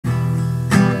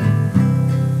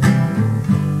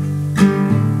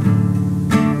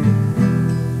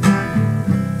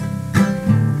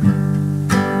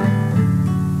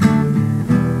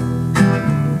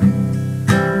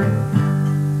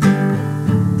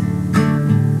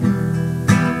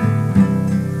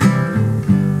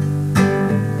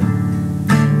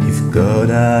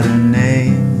had a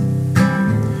name,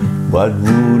 what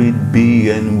would it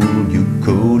be, and would you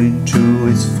call it to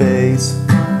his face?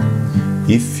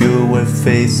 If you were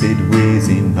faced with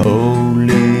him, all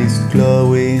his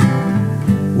glory,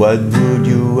 what would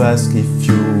you ask if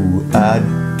you had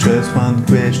just one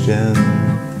question?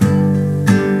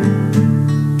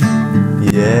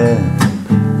 Yeah,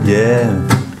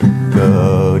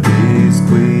 God is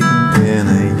great, and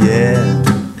yeah,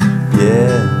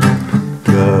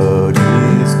 God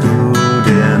is good,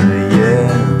 and yeah.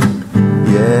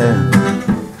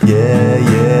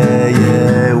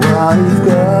 What if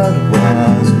God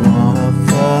was one of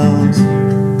us?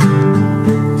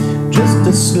 Just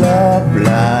a slob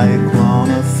like one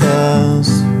of us,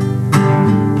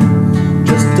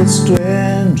 just a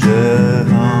stranger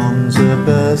on the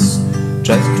bus,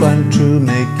 just trying to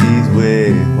make his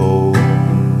way home.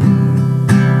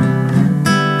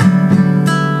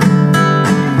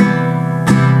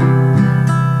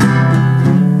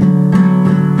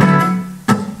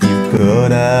 If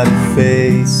God had a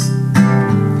face,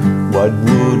 what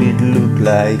would it look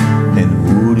like, and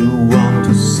would you want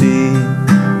to see?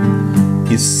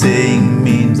 His saying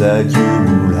means that you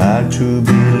will have to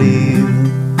believe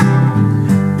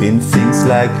in things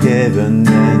like heaven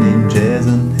and angels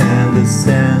and the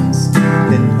saints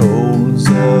and all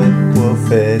the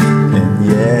prophets. And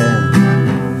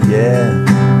yeah,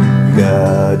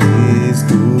 God is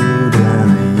good,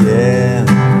 and yeah,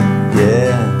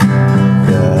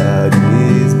 God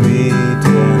is great,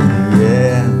 and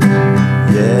yeah.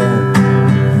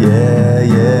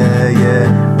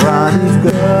 What if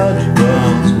God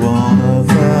was one of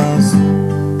us?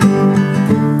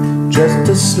 Just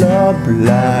a slob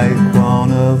like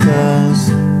one of us,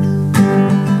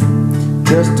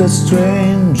 just a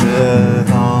stranger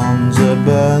on the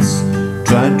bus,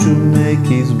 trying to make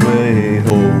his way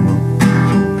home.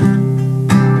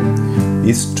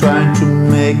 He's trying to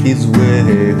make his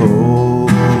way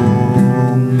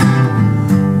home,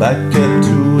 back up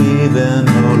to heaven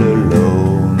all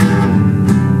alone.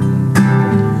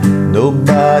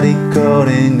 Nobody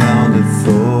calling on the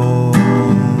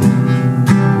phone,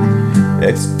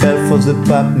 except for the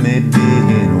pop maybe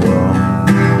in wrong.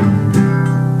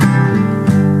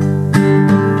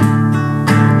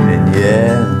 And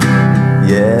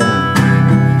yeah,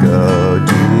 God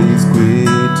is great,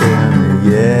 and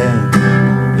yeah,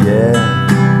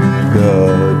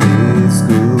 God is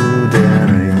good,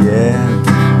 and yeah.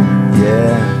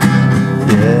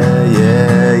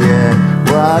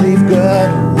 What if God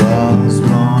was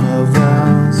one of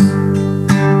us?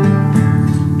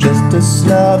 Just a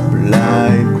slob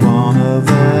like one of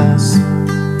us,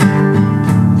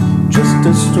 just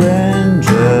a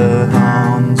stranger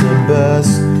on the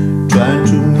bus, trying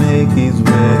to make his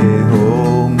way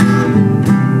home,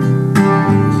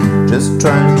 just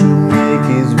trying to make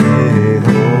his way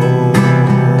home,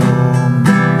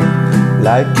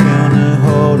 like on a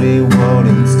holy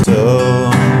rolling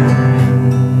stone,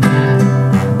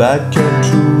 back up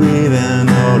to heaven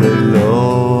all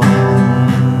alone,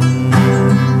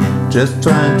 just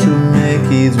trying to make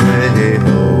his way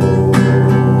home.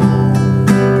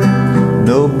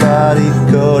 Nobody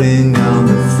calling on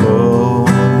the phone,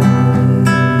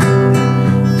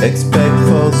 expect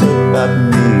for the bad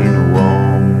mean